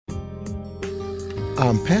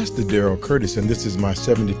I'm Pastor Darrell Curtis, and this is my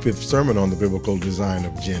 75th sermon on the biblical design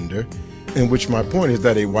of gender, in which my point is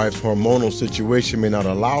that a wife's hormonal situation may not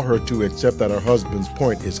allow her to accept that her husband's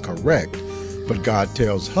point is correct, but God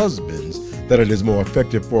tells husbands that it is more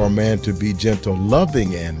effective for a man to be gentle,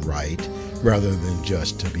 loving, and right, rather than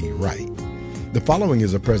just to be right. The following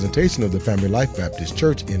is a presentation of the Family Life Baptist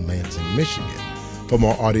Church in Lansing, Michigan. For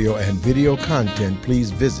more audio and video content, please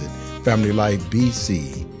visit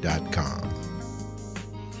FamilyLifeBC.com.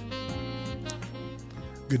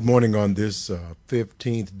 Good morning on this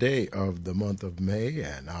 15th day of the month of May,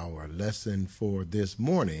 and our lesson for this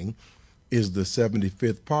morning is the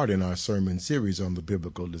 75th part in our sermon series on the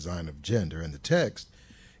biblical design of gender, and the text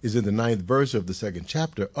is in the 9th verse of the 2nd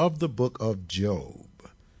chapter of the book of Job.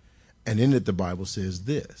 And in it the Bible says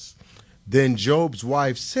this: "Then Job's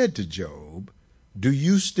wife said to Job, 'Do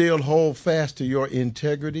you still hold fast to your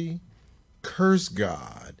integrity? Curse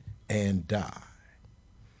God and die.'"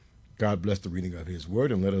 God bless the reading of his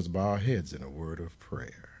word, and let us bow our heads in a word of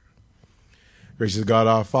prayer. Gracious God,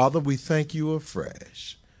 our Father, we thank you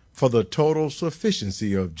afresh for the total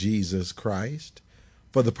sufficiency of Jesus Christ,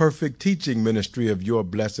 for the perfect teaching ministry of your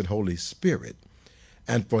blessed Holy Spirit,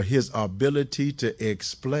 and for his ability to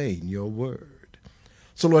explain your word.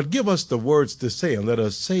 So, Lord, give us the words to say, and let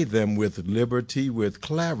us say them with liberty, with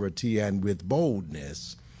clarity, and with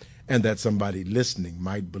boldness, and that somebody listening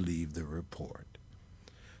might believe the report.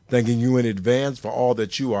 Thanking you in advance for all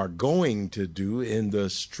that you are going to do in the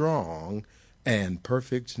strong and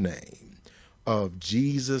perfect name of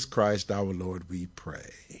Jesus Christ our Lord, we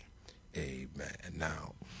pray. Amen.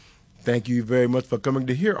 Now, thank you very much for coming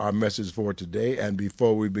to hear our message for today. And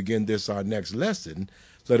before we begin our next lesson,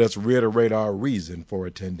 let us reiterate our reason for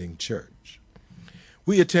attending church.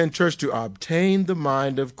 We attend church to obtain the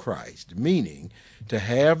mind of Christ, meaning to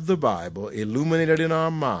have the Bible illuminated in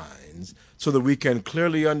our minds so that we can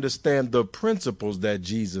clearly understand the principles that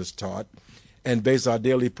Jesus taught and base our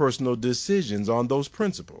daily personal decisions on those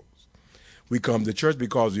principles. We come to church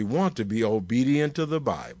because we want to be obedient to the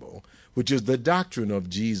Bible, which is the doctrine of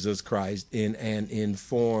Jesus Christ, in an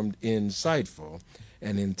informed, insightful,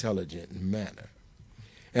 and intelligent manner.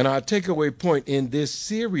 And our takeaway point in this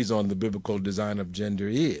series on the biblical design of gender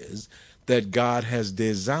is that God has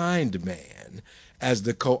designed man as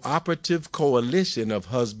the cooperative coalition of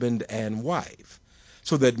husband and wife,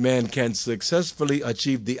 so that man can successfully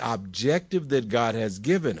achieve the objective that God has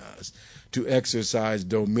given us to exercise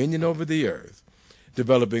dominion over the earth,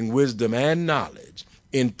 developing wisdom and knowledge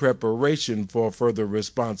in preparation for further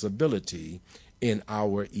responsibility in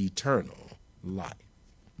our eternal life.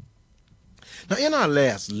 Now, in our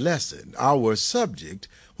last lesson, our subject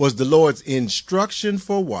was the Lord's instruction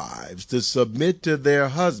for wives to submit to their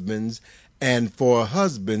husbands and for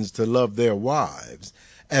husbands to love their wives,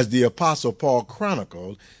 as the Apostle Paul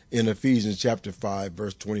chronicled in Ephesians chapter 5,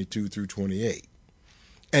 verse 22 through 28.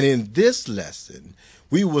 And in this lesson,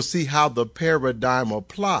 we will see how the paradigm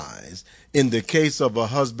applies in the case of a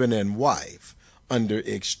husband and wife under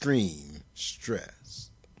extreme stress.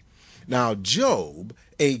 Now, Job,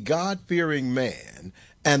 a God-fearing man,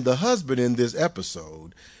 and the husband in this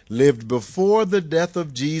episode lived before the death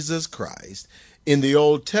of Jesus Christ in the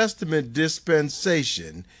Old Testament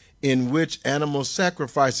dispensation, in which animal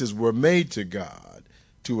sacrifices were made to God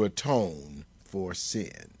to atone for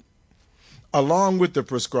sin. Along with the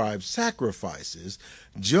prescribed sacrifices,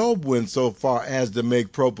 Job went so far as to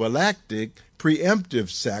make prophylactic, preemptive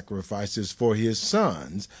sacrifices for his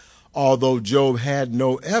sons, although Job had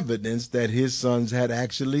no evidence that his sons had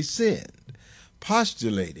actually sinned,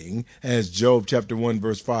 postulating, as Job chapter 1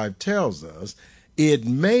 verse 5 tells us, "It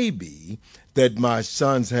may be that my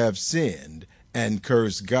sons have sinned and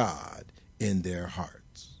cursed God in their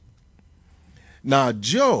hearts." Now,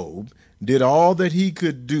 Job did all that he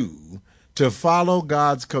could do to follow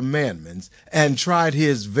God's commandments and tried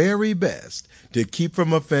his very best to keep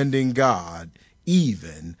from offending God,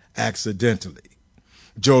 even accidentally.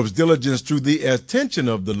 Job's diligence drew the attention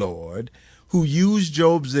of the Lord, who used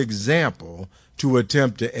Job's example to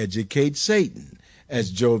attempt to educate Satan,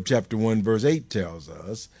 as Job chapter 1 verse 8 tells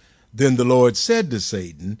us. "Then the Lord said to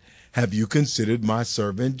Satan, 'Have you considered my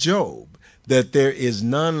servant Job, that there is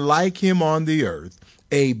none like him on the earth,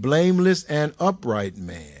 a blameless and upright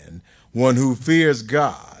man, one who fears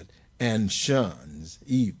God and shuns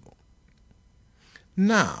evil?'"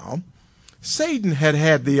 Now, Satan had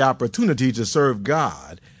had the opportunity to serve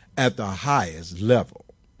God at the highest level.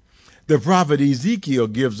 The prophet Ezekiel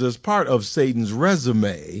gives us part of Satan's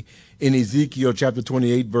resume in Ezekiel chapter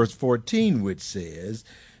 28, verse 14, which says,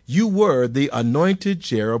 "You were the anointed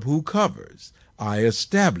cherub who covers. I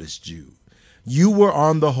established you. You were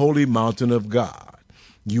on the holy mountain of God.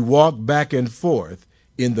 You walk back and forth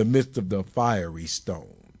in the midst of the fiery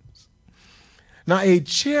stones. Now, a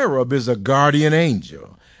cherub is a guardian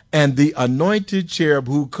angel, and the anointed cherub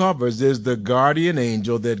who covers is the guardian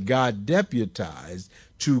angel that God deputized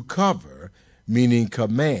to cover, meaning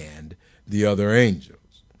command, the other angels.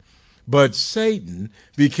 But Satan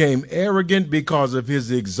became arrogant because of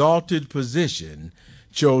his exalted position,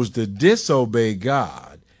 chose to disobey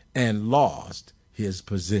God, and lost his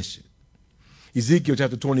position. Ezekiel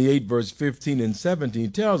chapter 28, verse 15 and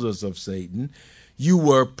 17 tells us of Satan, "You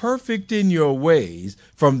were perfect in your ways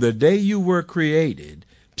from the day you were created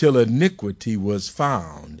till iniquity was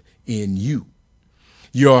found in you.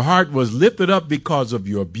 Your heart was lifted up because of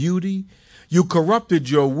your beauty. You corrupted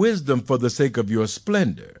your wisdom for the sake of your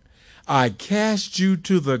splendor. I cast you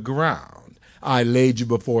to the ground. I laid you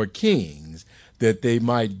before kings that they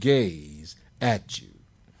might gaze at you."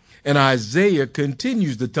 And Isaiah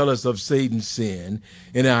continues to tell us of Satan's sin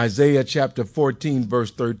in Isaiah chapter 14,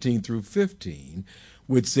 verse 13 through 15,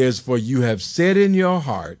 which says, "For you have said in your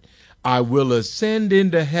heart, I will ascend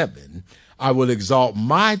into heaven. I will exalt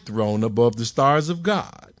my throne above the stars of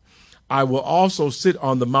God. I will also sit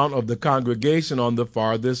on the mount of the congregation on the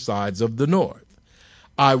farthest sides of the north.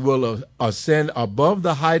 I will ascend above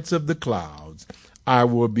the heights of the clouds. I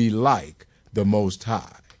will be like the Most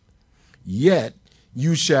High. Yet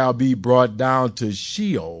you shall be brought down to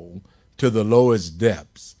Sheol, to the lowest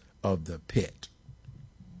depths of the pit."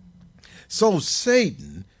 So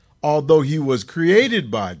Satan, although he was created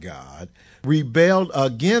by God, rebelled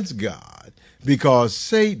against God because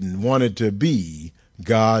Satan wanted to be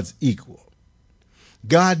God's equal.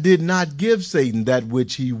 God did not give Satan that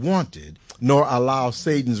which he wanted, nor allow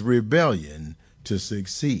Satan's rebellion to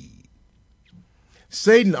succeed.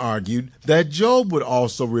 Satan argued that Job would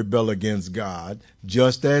also rebel against God,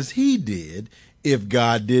 just as he did, if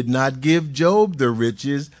God did not give Job the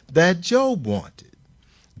riches that Job wanted.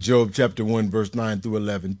 Job chapter 1, verse 9 through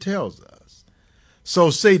 11 tells us. So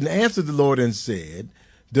Satan answered the Lord and said,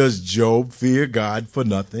 "Does Job fear God for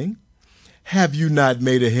nothing? Have you not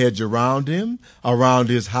made a hedge around him, around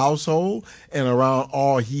his household, and around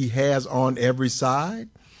all he has on every side?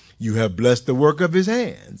 You have blessed the work of his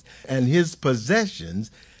hands, and his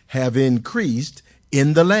possessions have increased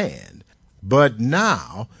in the land. But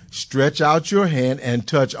now stretch out your hand and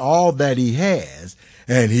touch all that he has,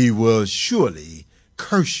 and he will surely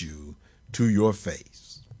curse you to your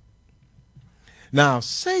face." Now,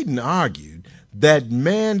 Satan argued that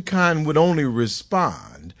mankind would only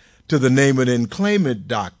respond to the name it and claim it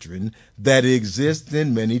doctrine that exists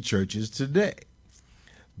in many churches today.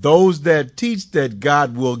 Those that teach that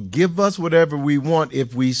God will give us whatever we want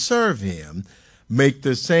if we serve him make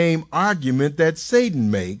the same argument that Satan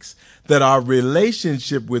makes, that our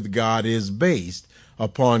relationship with God is based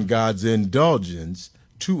upon God's indulgence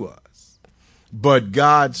to us. But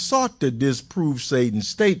God sought to disprove Satan's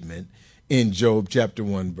statement in Job chapter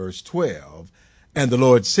 1, verse 12. And the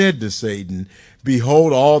Lord said to Satan,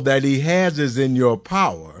 "Behold, all that he has is in your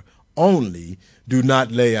power, only do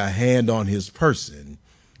not lay a hand on his person."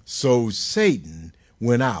 So Satan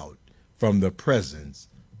went out from the presence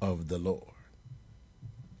of the Lord.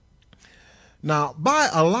 Now, by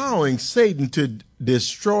allowing Satan to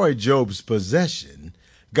destroy Job's possession,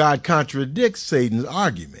 God contradicts Satan's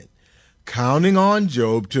argument, counting on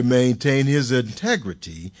Job to maintain his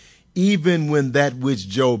integrity even when that which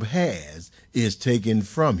Job has is taken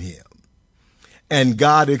from him. And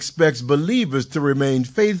God expects believers to remain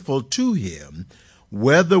faithful to him,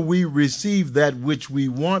 whether we receive that which we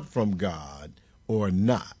want from God or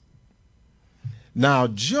not. Now,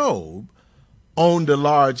 Job owned a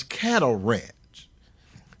large cattle ranch.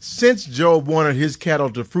 Since Job wanted his cattle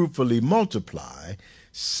to fruitfully multiply,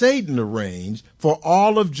 Satan arranged for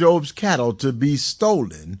all of Job's cattle to be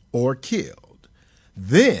stolen or killed.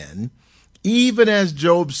 Then, even as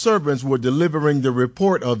Job's servants were delivering the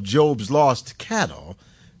report of Job's lost cattle,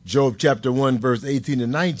 Job chapter 1, verse 18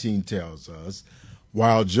 and 19 tells us,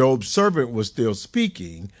 while Job's servant was still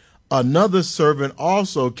speaking, another servant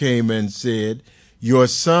also came and said, "Your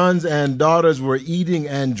sons and daughters were eating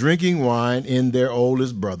and drinking wine in their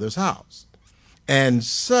oldest brother's house." And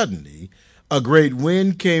suddenly a great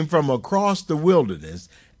wind came from across the wilderness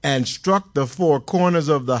and struck the four corners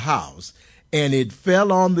of the house, and it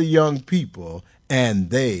fell on the young people, and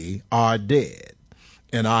they are dead.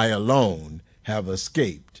 And I alone have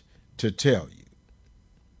escaped to tell you.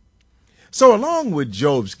 So along with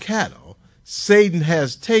Job's cattle, Satan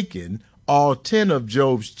has taken all 10 of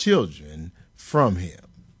Job's children from him.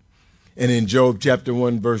 And in Job chapter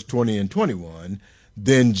 1, verse 20 and 21,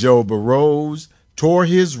 then Job arose, tore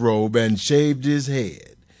his robe, and shaved his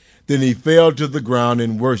head. Then he fell to the ground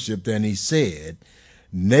and worshipped, and he said,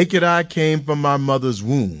 Naked I came from my mother's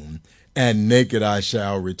womb, and naked I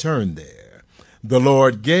shall return there. The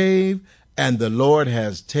Lord gave, and the Lord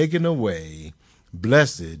has taken away.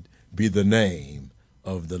 Blessed be the name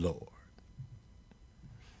of the Lord.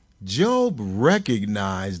 Job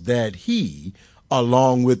recognized that he,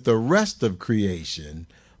 along with the rest of creation,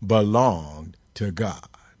 belonged to God.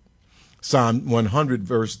 Psalm 100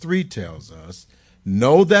 verse 3 tells us,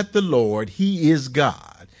 Know that the Lord, he is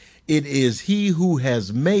God. It is he who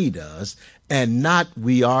has made us, and not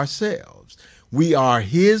we ourselves. We are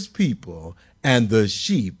his people and the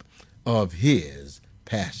sheep of his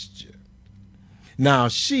pasture. Now,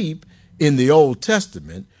 sheep in the Old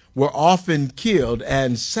Testament were often killed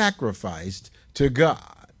and sacrificed to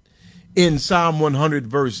God. In Psalm 100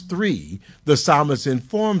 verse 3, the psalmist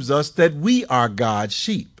informs us that we are God's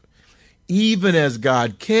sheep. Even as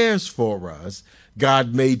God cares for us,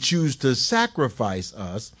 God may choose to sacrifice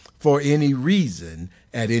us for any reason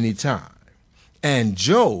at any time. And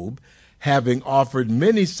Job, having offered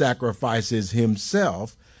many sacrifices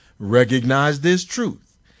himself, recognized this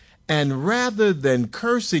truth. And rather than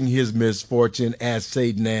cursing his misfortune as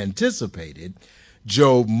Satan anticipated,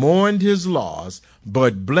 Job mourned his loss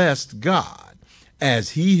but blessed God,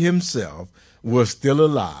 as he himself was still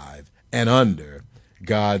alive and under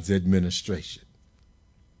God's administration.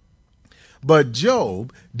 But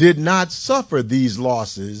Job did not suffer these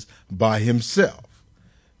losses by himself.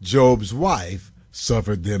 Job's wife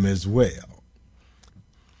suffered them as well.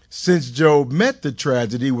 Since Job met the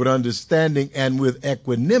tragedy with understanding and with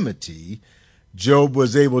equanimity, Job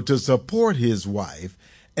was able to support his wife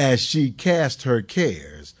as she cast her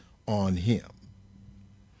cares on him.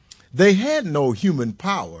 They had no human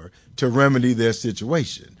power to remedy their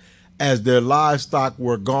situation, as their livestock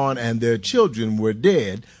were gone and their children were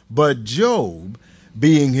dead, but Job,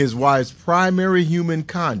 being his wife's primary human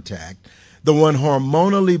contact, the one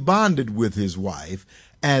hormonally bonded with his wife,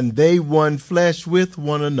 and they one flesh with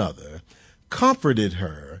one another, comforted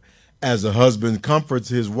her as a husband comforts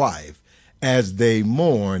his wife as they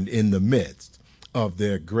mourned in the midst of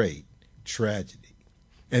their great tragedy.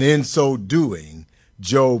 And in so doing,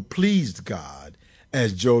 Job pleased God,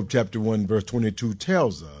 as Job chapter 1 verse 22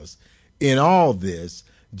 tells us. In all this,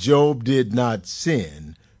 Job did not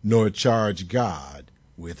sin nor charge God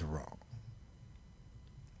with wrong.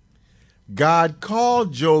 God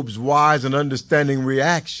called Job's wise and understanding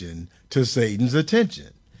reaction to Satan's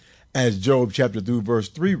attention, as Job chapter 2 verse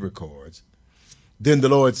 3 records. Then the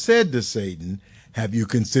Lord said to Satan, Have you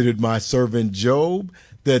considered my servant Job,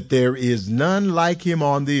 that there is none like him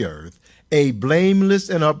on the earth, a blameless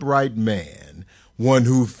and upright man, one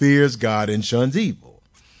who fears God and shuns evil?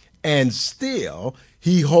 And still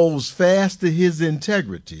he holds fast to his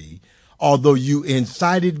integrity, although you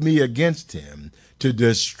incited me against him to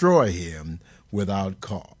destroy him without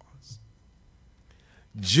cause.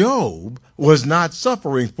 Job was not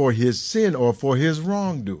suffering for his sin or for his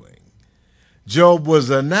wrongdoing. Job was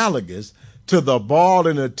analogous to the ball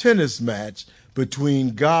in a tennis match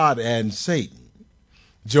between God and Satan.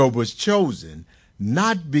 Job was chosen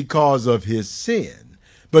not because of his sin,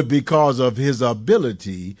 but because of his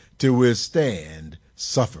ability to withstand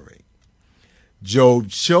suffering. Job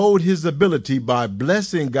showed his ability by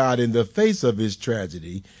blessing God in the face of his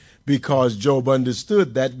tragedy, because Job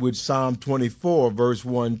understood that which Psalm 24 verse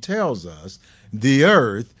 1 tells us, the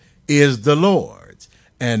earth is the Lord's,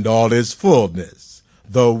 and all its fullness,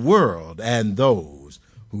 the world and those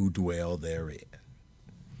who dwell therein.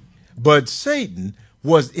 But Satan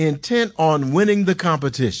was intent on winning the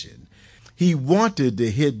competition. He wanted to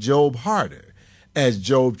hit Job harder, as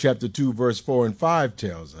Job chapter 2 verse 4 and 5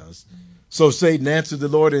 tells us. So Satan answered the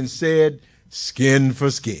Lord and said, Skin for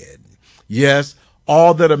skin. Yes,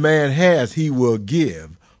 all that a man has he will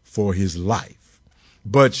give for his life.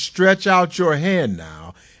 But stretch out your hand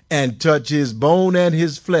now and touch his bone and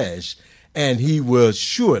his flesh, and he will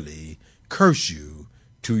surely curse you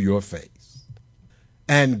to your face.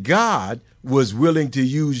 And God was willing to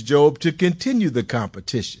use Job to continue the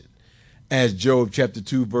competition, as Job chapter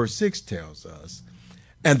 2 verse 6 tells us.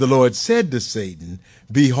 And the Lord said to Satan,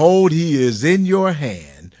 Behold, he is in your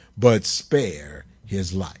hand, but spare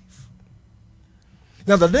his life.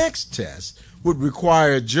 Now, the next test would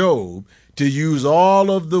require Job to use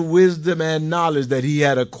all of the wisdom and knowledge that he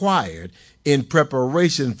had acquired in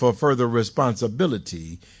preparation for further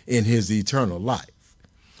responsibility in his eternal life.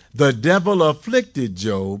 The devil afflicted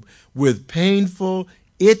Job with painful,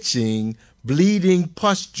 itching, bleeding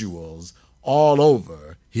pustules all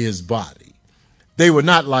over his body. They were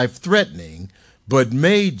not life-threatening, but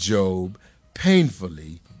made Job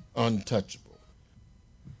painfully untouchable.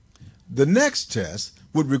 The next test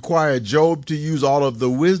would require Job to use all of the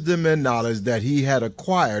wisdom and knowledge that he had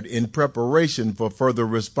acquired in preparation for further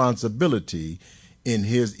responsibility in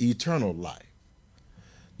his eternal life.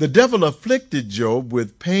 The devil afflicted Job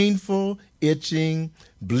with painful, itching,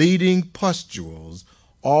 bleeding pustules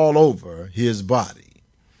all over his body.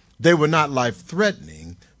 They were not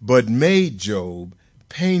life-threatening, but made Job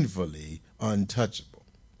painfully untouchable.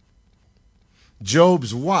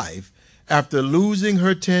 Job's wife, after losing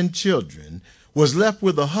her 10 children, was left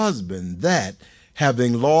with a husband that,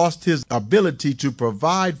 having lost his ability to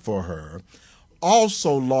provide for her,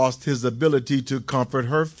 also lost his ability to comfort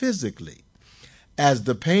her physically, as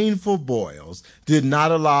the painful boils did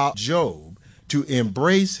not allow Job to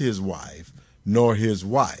embrace his wife, nor his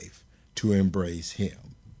wife to embrace him.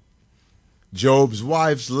 Job's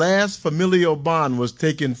wife's last familial bond was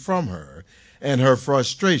taken from her, and her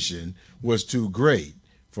frustration was too great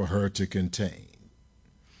for her to contain.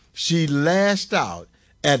 She lashed out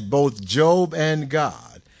at both Job and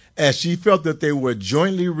God as she felt that they were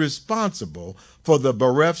jointly responsible for the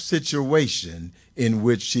bereft situation in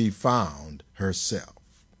which she found herself.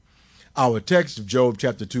 Our text of Job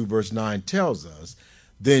chapter 2 verse 9 tells us,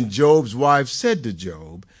 "Then Job's wife said to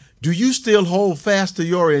Job, 'Do you still hold fast to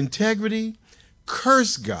your integrity?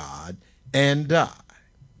 Curse God and die.'"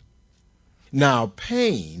 Now,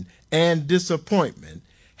 pain and disappointment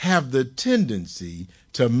have the tendency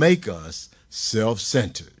to make us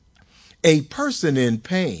self-centered. A person in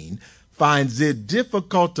pain finds it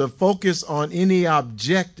difficult to focus on any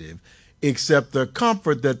objective except the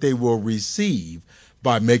comfort that they will receive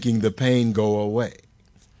by making the pain go away.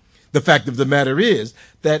 The fact of the matter is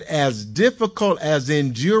that as difficult as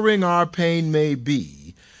enduring our pain may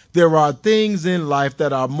be, there are things in life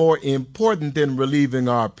that are more important than relieving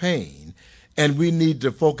our pain, and we need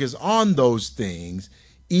to focus on those things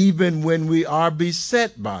even when we are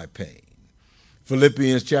beset by pain.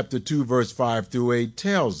 Philippians chapter 2 verse 5 through 8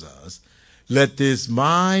 tells us, "Let this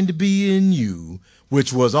mind be in you,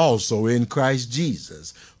 which was also in Christ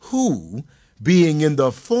Jesus, who, being in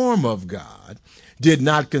the form of God, did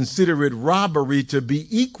not consider it robbery to be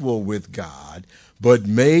equal with God, but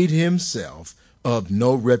made himself of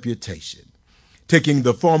no reputation, taking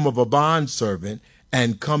the form of a bondservant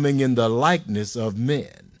and coming in the likeness of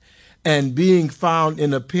men. And being found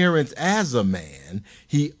in appearance as a man,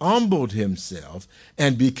 he humbled himself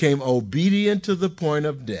and became obedient to the point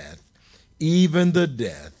of death, even the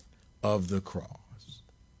death of the cross."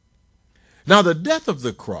 Now, the death of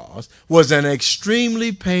the cross was an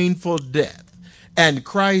extremely painful death, and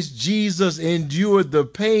Christ Jesus endured the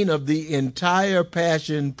pain of the entire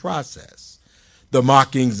passion process. The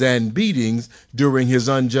mockings and beatings during his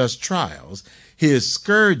unjust trials, his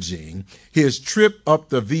scourging, his trip up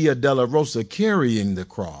the Via Dolorosa carrying the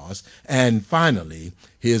cross, and finally,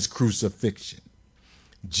 his crucifixion.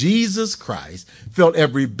 Jesus Christ felt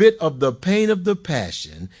every bit of the pain of the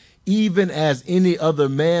passion, even as any other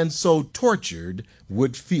man so tortured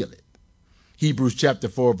would feel it. Hebrews chapter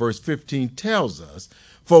 4 verse 15 tells us,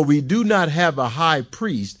 "For we do not have a high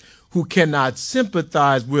priest who cannot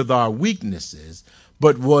sympathize with our weaknesses,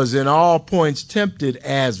 but was in all points tempted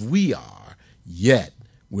as we are, yet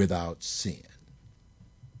without sin."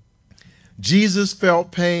 Jesus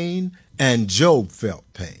felt pain and Job felt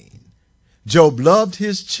pain. Job loved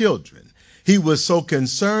his children. He was so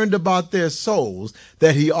concerned about their souls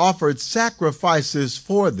that he offered sacrifices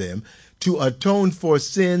for them to atone for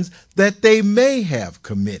sins that they may have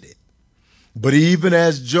committed. But even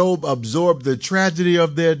as Job absorbed the tragedy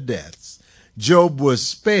of their deaths, Job was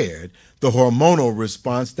spared the hormonal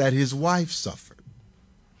response that his wife suffered.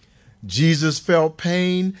 Jesus felt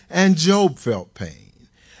pain and Job felt pain.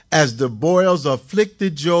 As the boils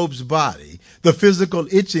afflicted Job's body, the physical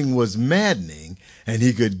itching was maddening and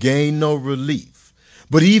he could gain no relief.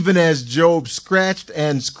 But even as Job scratched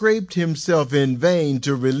and scraped himself in vain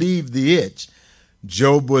to relieve the itch,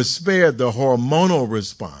 Job was spared the hormonal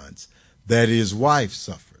response that his wife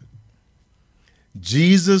suffered.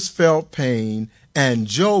 Jesus felt pain and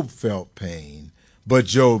Job felt pain, but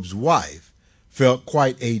Job's wife felt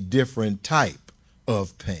quite a different type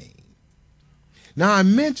of pain. Now, I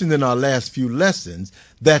mentioned in our last few lessons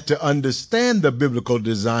that to understand the biblical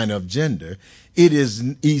design of gender, it is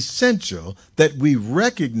essential that we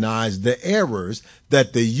recognize the errors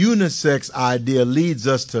that the unisex idea leads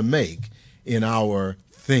us to make in our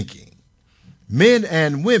thinking. Men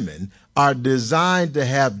and women are designed to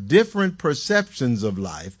have different perceptions of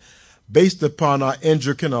life based upon our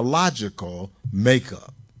endocrinological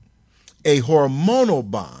makeup. A hormonal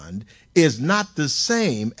bond is not the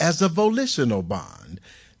same as a volitional bond,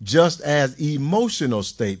 just as emotional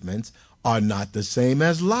statements are not the same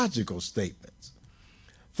as logical statements.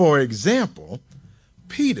 For example,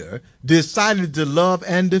 Peter decided to love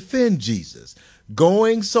and defend Jesus,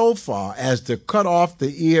 going so far as to cut off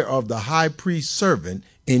the ear of the high priest's servant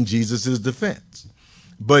in Jesus' defense.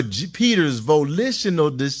 But Peter's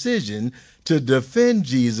volitional decision to defend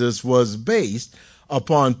Jesus was based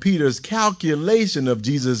upon Peter's calculation of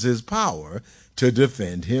Jesus' power to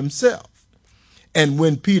defend himself. And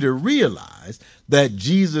when Peter realized that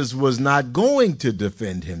Jesus was not going to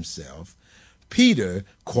defend himself, Peter,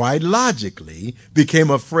 quite logically, became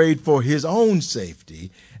afraid for his own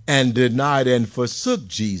safety and denied and forsook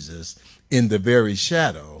Jesus in the very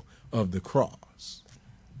shadow of the cross.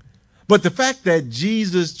 But the fact that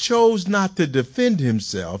Jesus chose not to defend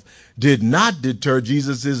himself did not deter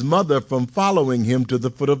Jesus' mother from following him to the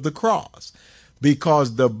foot of the cross,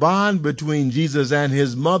 because the bond between Jesus and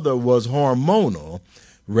his mother was hormonal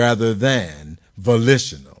rather than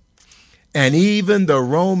volitional. And even the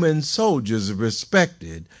Roman soldiers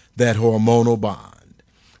respected that hormonal bond.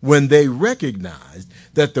 When they recognized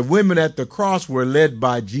that the women at the cross were led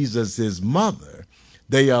by Jesus' mother,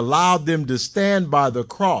 they allowed them to stand by the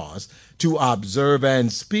cross to observe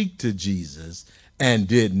and speak to Jesus and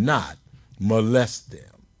did not molest them.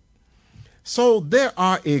 So there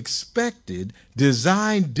are expected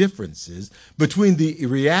design differences between the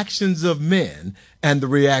reactions of men and the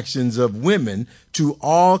reactions of women to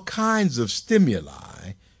all kinds of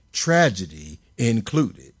stimuli, tragedy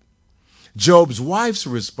included. Job's wife's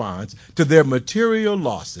response to their material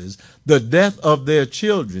losses, the death of their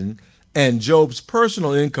children, and Job's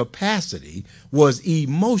personal incapacity was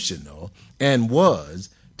emotional and was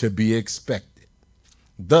to be expected.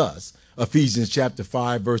 Thus, Ephesians chapter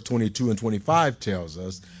 5, verse 22 and 25 tells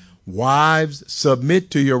us, "Wives,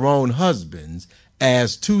 submit to your own husbands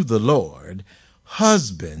as to the Lord.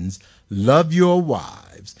 Husbands, love your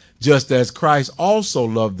wives, just as Christ also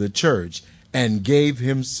loved the church and gave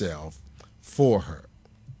himself for her."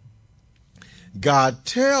 God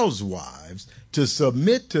tells wives to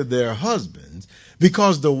submit to their husbands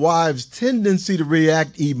because the wife's tendency to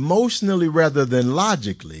react emotionally rather than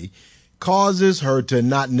logically causes her to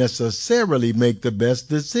not necessarily make the best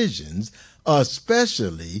decisions,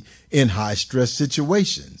 especially in high-stress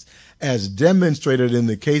situations, as demonstrated in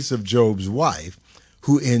the case of Job's wife,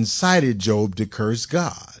 who incited Job to curse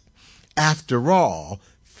God. After all,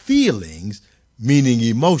 feelings, meaning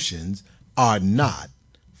emotions, are not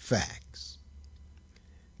facts.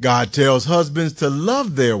 God tells husbands to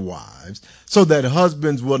love their wives so that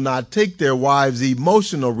husbands will not take their wives'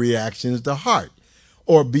 emotional reactions to heart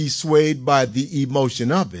or be swayed by the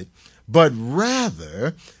emotion of it, but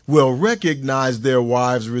rather will recognize their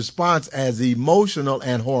wives' response as emotional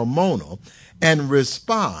and hormonal and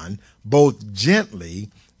respond both gently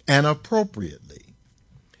and appropriately.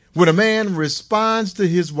 When a man responds to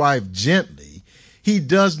his wife gently, he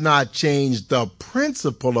does not change the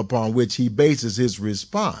principle upon which he bases his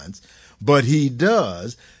response, but he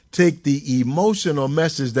does take the emotional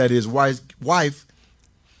message that his wife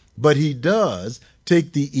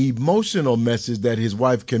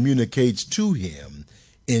communicates to him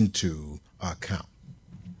into account.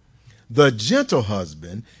 The gentle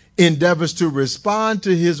husband endeavors to respond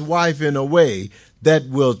to his wife in a way that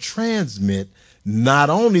will transmit not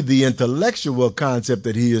only the intellectual concept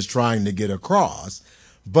that he is trying to get across,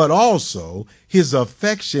 but also his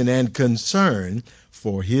affection and concern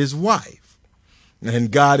for his wife.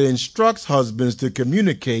 And God instructs husbands to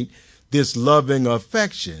communicate this loving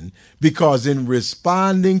affection because in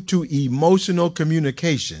responding to emotional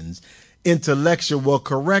communications, intellectual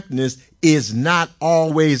correctness is not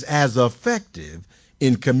always as effective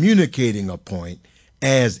in communicating a point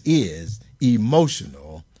as is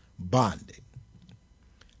emotional bonding.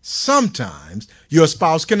 Sometimes your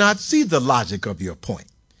spouse cannot see the logic of your point.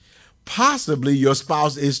 Possibly your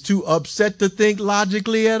spouse is too upset to think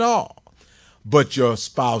logically at all. But your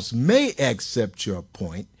spouse may accept your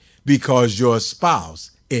point because your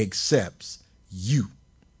spouse accepts you.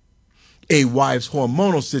 A wife's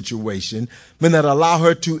hormonal situation may not allow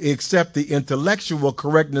her to accept the intellectual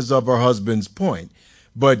correctness of her husband's point,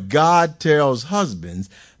 but God tells husbands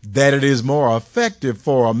that it is more effective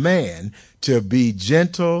for a man to be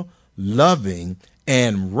gentle, loving,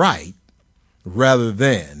 and right rather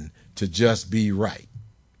than to just be right.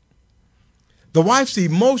 The wife's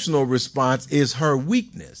emotional response is her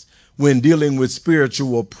weakness when dealing with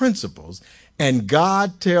spiritual principles, and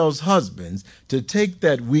God tells husbands to take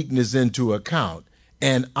that weakness into account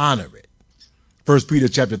and honor it. 1 Peter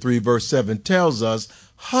chapter 3, verse 7 tells us,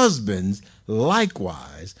 husbands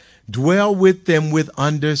likewise dwell with them with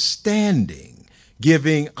understanding,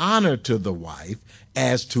 giving honor to the wife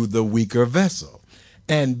as to the weaker vessel,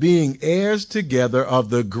 and being heirs together of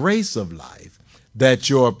the grace of life, that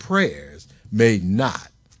your prayers may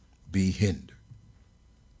not be hindered.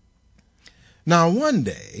 Now one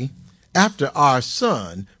day, after our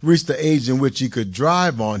son reached the age in which he could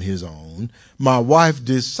drive on his own, my wife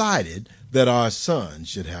decided that our son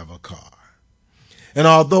should have a car. And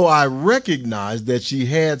although I recognized that she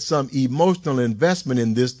had some emotional investment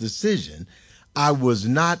in this decision, I was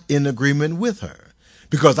not in agreement with her,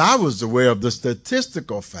 because I was aware of the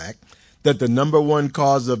statistical fact that the number one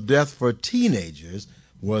cause of death for teenagers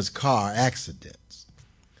was car accidents.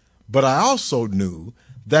 But I also knew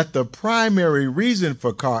that the primary reason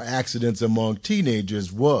for car accidents among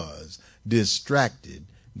teenagers was distracted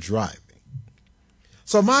driving.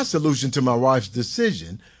 So my solution to my wife's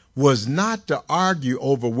decision was not to argue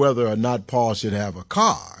over whether or not Paul should have a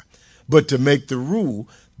car, but to make the rule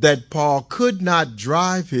that Paul could not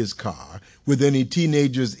drive his car with any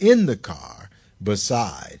teenagers in the car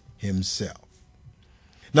beside himself.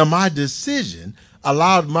 Now, my decision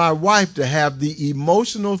allowed my wife to have the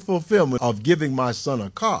emotional fulfillment of giving my son a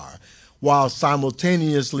car while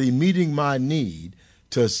simultaneously meeting my need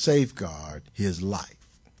to safeguard his life.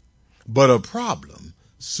 But a problem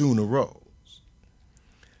soon arose.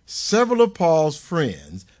 Several of Paul's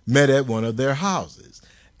friends met at one of their houses,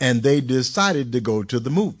 and they decided to go to the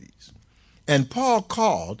movies. And Paul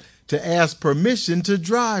called to ask permission to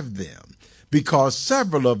drive them, because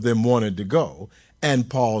several of them wanted to go, and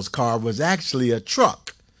Paul's car was actually a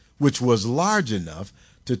truck, which was large enough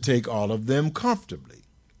to take all of them comfortably.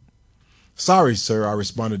 "Sorry, sir," I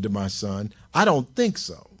responded to my son, "I don't think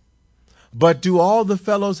so." "But do all the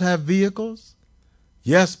fellows have vehicles?"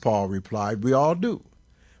 "Yes," Paul replied, "we all do."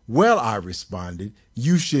 "Well," I responded,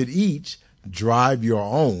 "you should each drive your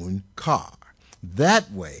own car.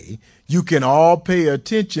 That way, you can all pay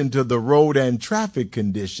attention to the road and traffic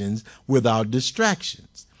conditions without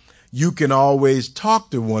distractions. You can always talk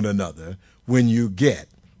to one another when you get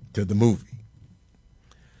to the movie."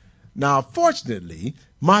 Now, fortunately,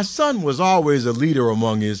 my son was always a leader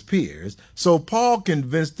among his peers, so Paul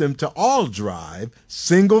convinced them to all drive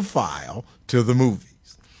single file to the movies.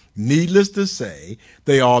 Needless to say,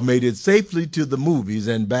 they all made it safely to the movies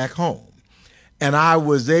and back home. And I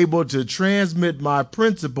was able to transmit my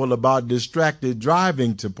principle about distracted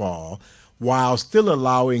driving to Paul while still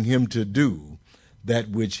allowing him to do that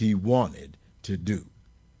which he wanted to do.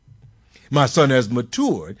 My son has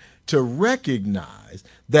matured to recognize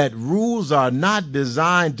that rules are not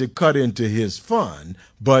designed to cut into his fun,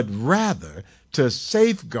 but rather to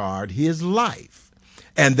safeguard his life.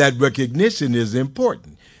 And that recognition is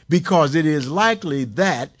important, because it is likely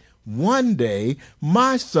that one day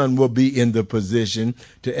my son will be in the position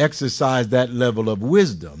to exercise that level of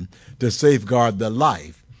wisdom to safeguard the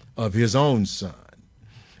life of his own son.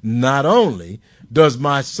 Not only does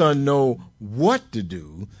my son know what to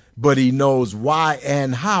do, but he knows why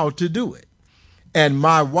and how to do it. And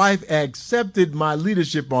my wife accepted my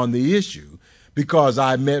leadership on the issue because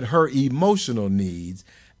I met her emotional needs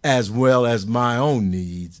as well as my own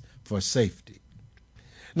needs for safety.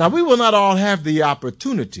 Now, we will not all have the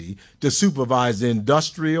opportunity to supervise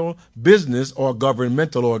industrial, business, or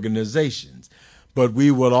governmental organizations, but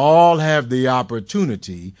we will all have the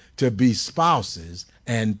opportunity to be spouses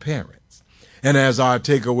and parents. And as our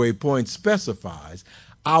takeaway point specifies,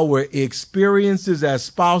 our experiences as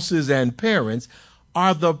spouses and parents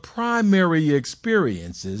are the primary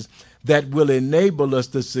experiences that will enable us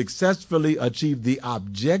to successfully achieve the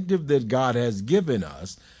objective that God has given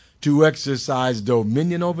us to exercise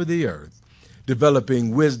dominion over the earth,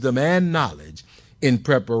 developing wisdom and knowledge in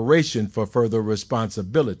preparation for further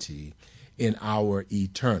responsibility in our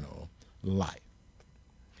eternal life.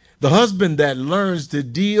 The husband that learns to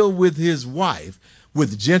deal with his wife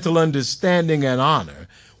with gentle understanding and honor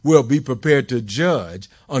will be prepared to judge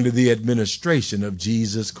under the administration of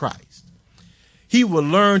Jesus Christ. He will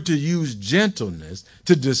learn to use gentleness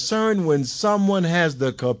to discern when someone has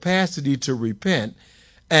the capacity to repent,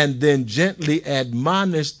 and then gently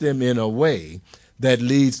admonish them in a way that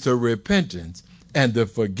leads to repentance and the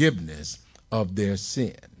forgiveness of their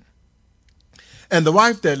sin. And the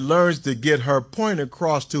wife that learns to get her point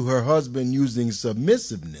across to her husband using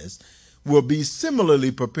submissiveness will be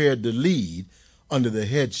similarly prepared to lead under the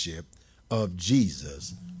headship of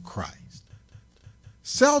Jesus Christ.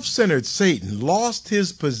 Self-centered Satan lost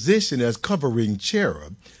his position as covering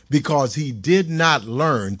cherub because he did not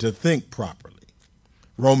learn to think properly.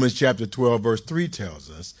 Romans chapter 12, verse 3 tells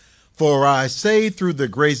us, "For I say through the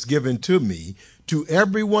grace given to me, to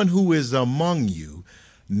everyone who is among you,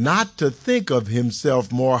 not to think of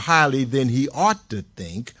himself more highly than he ought to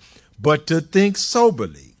think, but to think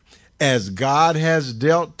soberly, as God has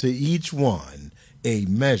dealt to each one a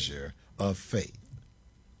measure of faith.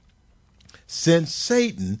 Since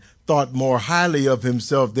Satan thought more highly of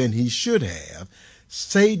himself than he should have,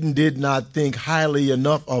 Satan did not think highly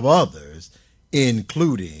enough of others,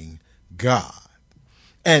 including God.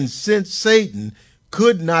 And since Satan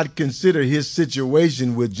could not consider his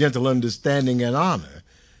situation with gentle understanding and honor,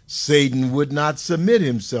 Satan would not submit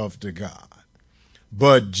himself to God.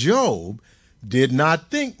 But Job did not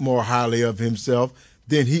think more highly of himself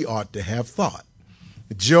than he ought to have thought.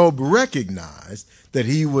 Job recognized that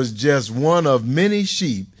he was just one of many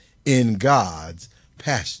sheep in God's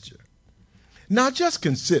pasture. Now just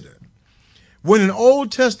consider, when an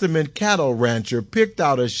Old Testament cattle rancher picked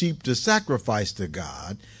out a sheep to sacrifice to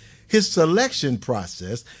God, his selection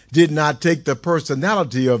process did not take the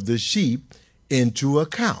personality of the sheep into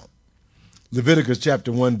account. Leviticus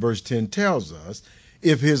chapter 1 verse 10 tells us,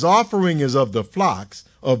 if his offering is of the flocks,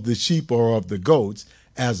 of the sheep, or of the goats,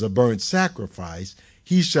 as a burnt sacrifice,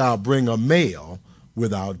 he shall bring a male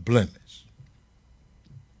without blemish.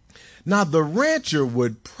 Now the rancher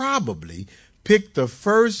would probably pick the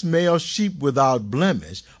first male sheep without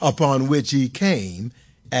blemish upon which he came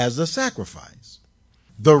as a sacrifice.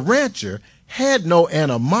 The rancher had no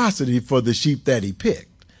animosity for the sheep that he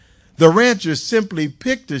picked. The rancher simply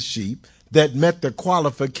picked a sheep that met the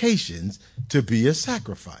qualifications to be a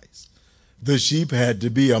sacrifice. The sheep had to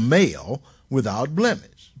be a male without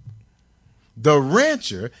blemish. The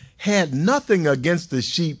rancher had nothing against the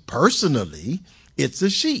sheep personally. It's a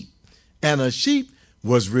sheep, and a sheep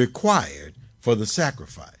was required for the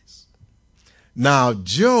sacrifice. Now,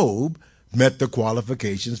 Job met the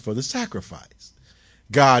qualifications for the sacrifice.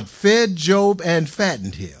 God fed Job and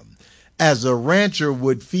fattened him, as a rancher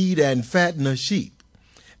would feed and fatten a sheep.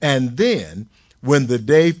 And then, when the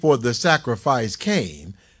day for the sacrifice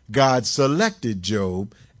came, God selected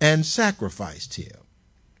Job and sacrificed him.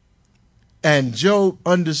 And Job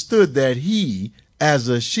understood that he, as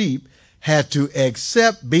a sheep, had to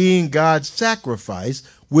accept being God's sacrifice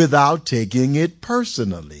without taking it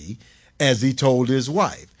personally, as he told his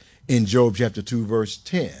wife in Job chapter 2, verse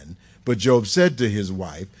 10. But Job said to his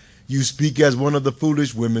wife, "You speak as one of the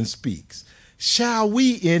foolish women speaks. Shall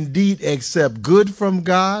we indeed accept good from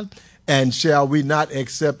God, and shall we not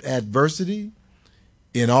accept adversity?"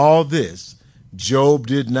 In all this, Job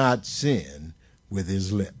did not sin with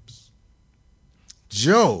his lips.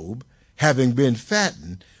 Job, having been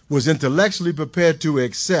fattened, was intellectually prepared to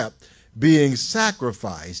accept being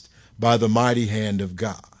sacrificed by the mighty hand of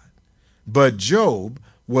God. But Job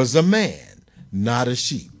was a man, not a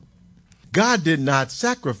sheep. God did not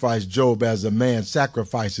sacrifice Job as a man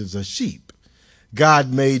sacrifices a sheep.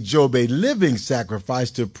 God made Job a living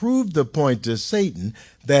sacrifice to prove the point to Satan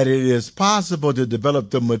that it is possible to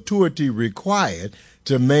develop the maturity required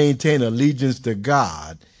to maintain allegiance to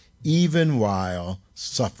God even while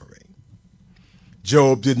suffering.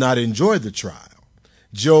 Job did not enjoy the trial.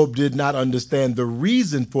 Job did not understand the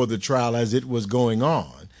reason for the trial as it was going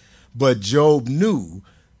on, but Job knew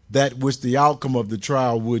that which the outcome of the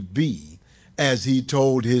trial would be, as he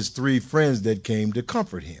told his 3 friends that came to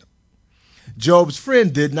comfort him. Job's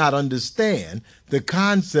friend did not understand the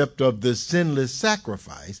concept of the sinless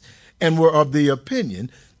sacrifice and were of the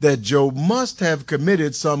opinion that Job must have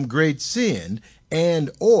committed some great sin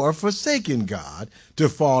and or forsaken God to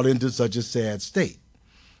fall into such a sad state.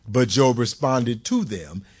 But Job responded to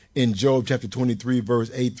them in Job chapter 23,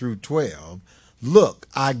 verse 8 through 12, "Look,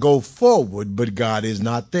 I go forward, but God is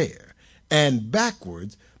not there, and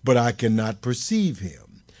backwards, but I cannot perceive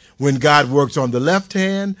him. When God works on the left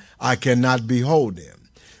hand, I cannot behold him.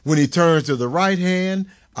 When he turns to the right hand,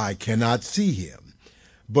 I cannot see him.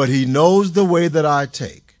 But he knows the way that I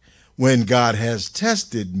take. When God has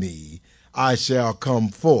tested me, I shall come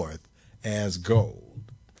forth as gold.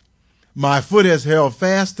 My foot has held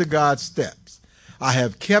fast to God's steps. I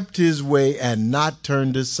have kept his way and not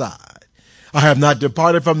turned aside. I have not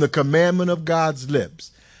departed from the commandment of God's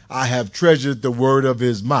lips. I have treasured the word of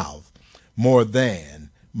his mouth more than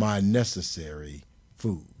my necessary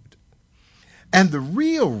food." And the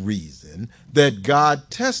real reason that God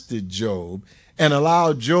tested Job and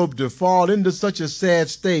allowed Job to fall into such a sad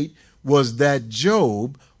state was that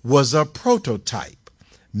Job was a prototype,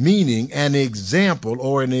 meaning an example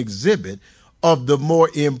or an exhibit of the more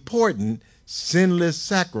important sinless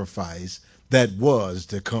sacrifice that was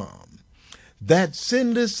to come. That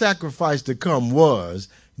sinless sacrifice to come was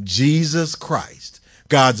Jesus Christ,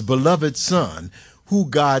 God's beloved Son, who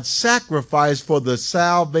God sacrificed for the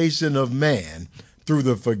salvation of man through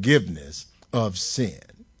the forgiveness of sin.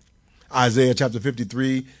 Isaiah chapter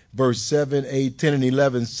 53, verse 7, 8, 10, and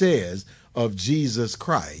 11 says of Jesus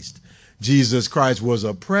Christ, Jesus Christ was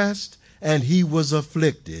oppressed and he was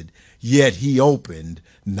afflicted, yet he opened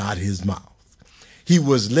not his mouth. He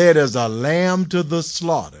was led as a lamb to the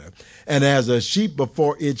slaughter, and as a sheep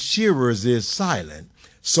before its shearers is silent,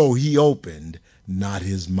 so he opened not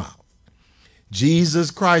his mouth.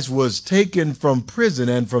 Jesus Christ was taken from prison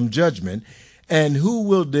and from judgment, and who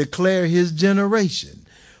will declare his generation?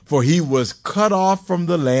 For he was cut off from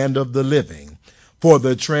the land of the living. For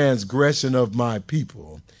the transgression of my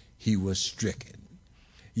people he was stricken.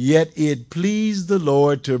 Yet it pleased the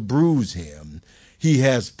Lord to bruise him. He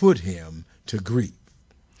has put him to grief.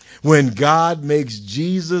 When God makes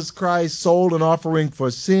Jesus Christ's soul an offering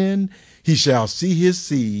for sin, he shall see his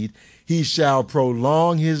seed, he shall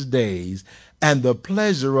prolong his days, and the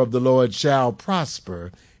pleasure of the Lord shall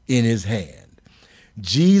prosper in his hand.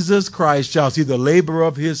 Jesus Christ shall see the labor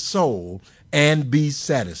of his soul and be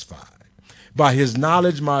satisfied. By his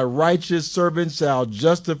knowledge my righteous servant shall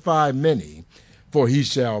justify many, for he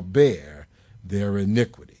shall bear their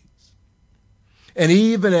iniquities. And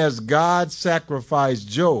even as God sacrificed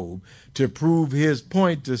Job to prove his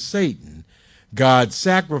point to Satan, God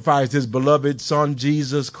sacrificed his beloved Son,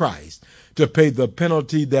 Jesus Christ, to pay the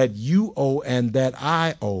penalty that you owe and that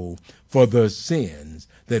I owe for the sins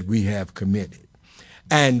that we have committed.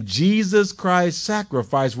 And Jesus Christ's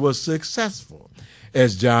sacrifice was successful,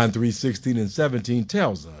 as John 3:16 and 17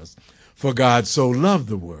 tells us, for God so loved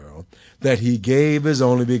the world that he gave his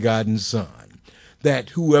only begotten Son,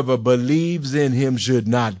 that whoever believes in him should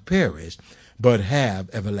not perish, but have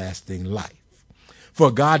everlasting life.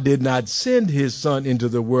 For God did not send his Son into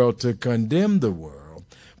the world to condemn the world,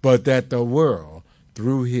 but that the world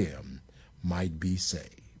through him might be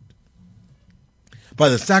saved. By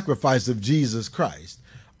the sacrifice of Jesus Christ,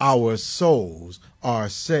 our souls are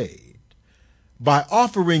saved. By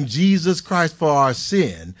offering Jesus Christ for our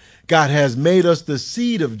sin, God has made us the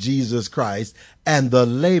seed of Jesus Christ and the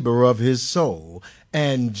labor of his soul.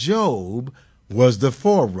 And Job was the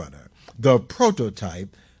forerunner, the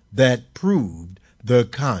prototype that proved the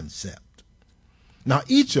concept. Now,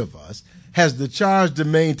 each of us has the charge to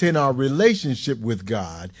maintain our relationship with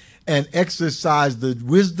God and exercise the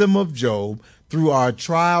wisdom of Job through our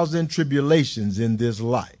trials and tribulations in this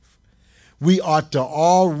life. We ought to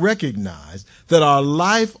all recognize that our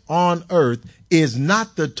life on earth is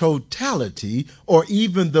not the totality or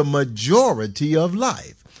even the majority of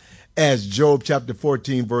life. As Job chapter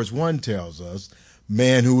 14 verse 1 tells us,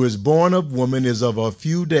 man who is born of woman is of a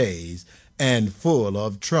few days and full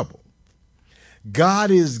of trouble. God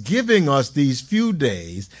is giving us these few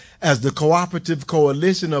days as the cooperative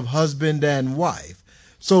coalition of husband and wife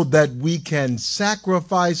so that we can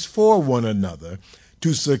sacrifice for one another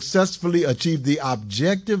to successfully achieve the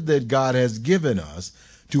objective that God has given us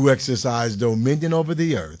to exercise dominion over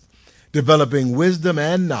the earth, developing wisdom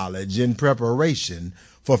and knowledge in preparation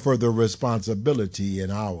for further responsibility in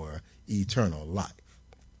our eternal life.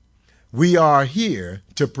 We are here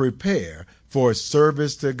to prepare for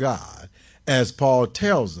service to God, as Paul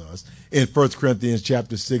tells us in 1 Corinthians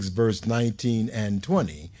chapter 6, verse 19 and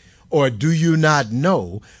 20. Or do you not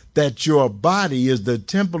know that your body is the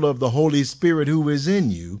temple of the Holy Spirit who is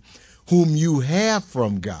in you, whom you have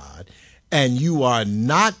from God, and you are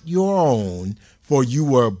not your own, for you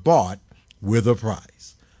were bought with a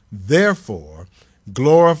price. Therefore,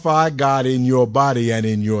 glorify God in your body and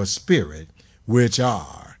in your spirit, which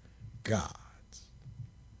are God's.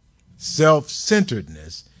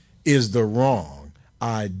 Self-centeredness is the wrong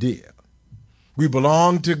idea. We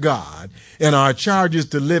belong to God, and our charge is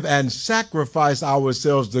to live and sacrifice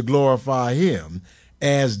ourselves to glorify him,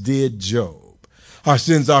 as did Job. Our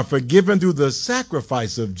sins are forgiven through the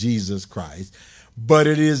sacrifice of Jesus Christ, but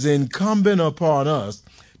it is incumbent upon us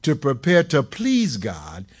to prepare to please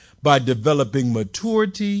God by developing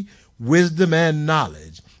maturity, wisdom, and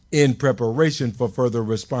knowledge in preparation for further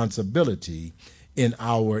responsibility in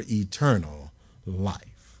our eternal life.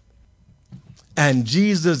 And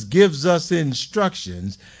Jesus gives us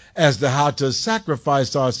instructions as to how to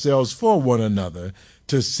sacrifice ourselves for one another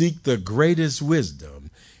to seek the greatest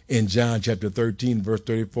wisdom in John chapter 13, verse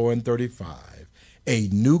 34 and 35. A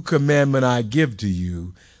new commandment I give to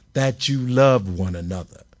you, that you love one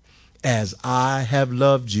another, as I have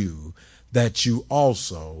loved you, that you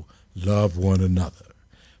also love one another.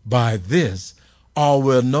 By this, all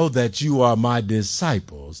will know that you are my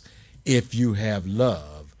disciples, if you have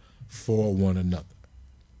love for one another.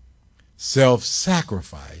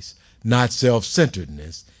 Self-sacrifice, not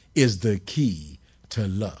self-centeredness, is the key to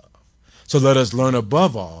love. So let us learn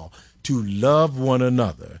above all to love one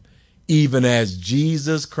another, even as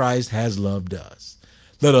Jesus Christ has loved us.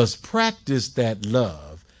 Let us practice that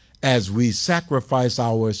love as we sacrifice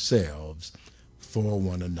ourselves for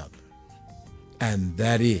one another. And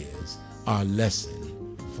that is our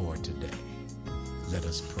lesson for today. Let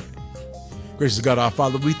us pray. Gracious God, our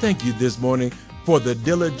Father, we thank you this morning for the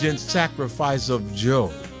diligent sacrifice of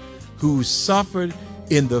Job, who suffered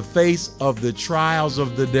in the face of the trials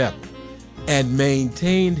of the devil and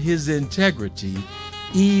maintained his integrity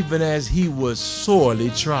even as he was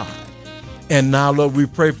sorely tried. And now, Lord, we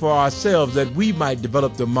pray for ourselves that we might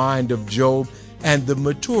develop the mind of Job and the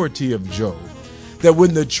maturity of Job, that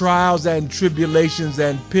when the trials and tribulations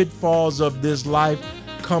and pitfalls of this life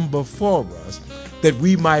come before us, that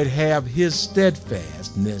we might have his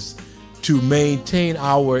steadfastness to maintain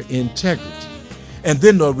our integrity. And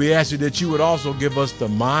then, Lord, we ask you that you would also give us the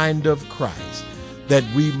mind of Christ, that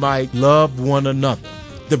we might love one another,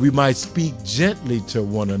 that we might speak gently to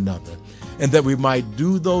one another, and that we might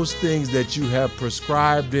do those things that you have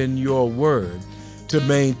prescribed in your word to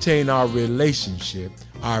maintain our relationship,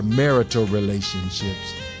 our marital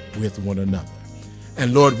relationships with one another.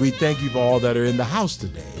 And Lord, we thank you for all that are in the house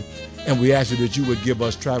today. And we ask you that you would give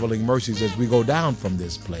us traveling mercies as we go down from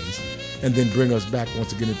this place and then bring us back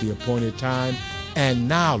once again at the appointed time. And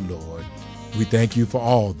now, Lord, we thank you for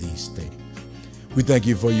all these things. We thank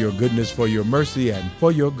you for your goodness, for your mercy, and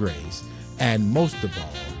for your grace. And most of all,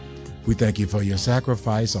 we thank you for your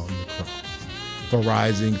sacrifice on the cross, for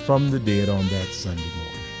rising from the dead on that Sunday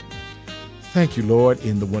morning. Thank you, Lord.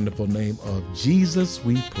 In the wonderful name of Jesus,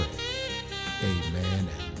 we pray. Amen and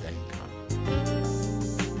thank God.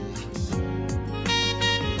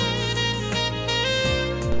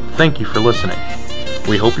 Thank you for listening.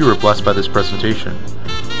 We hope you were blessed by this presentation.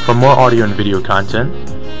 For more audio and video content,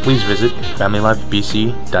 please visit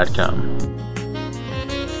FamilyLifeBC.com.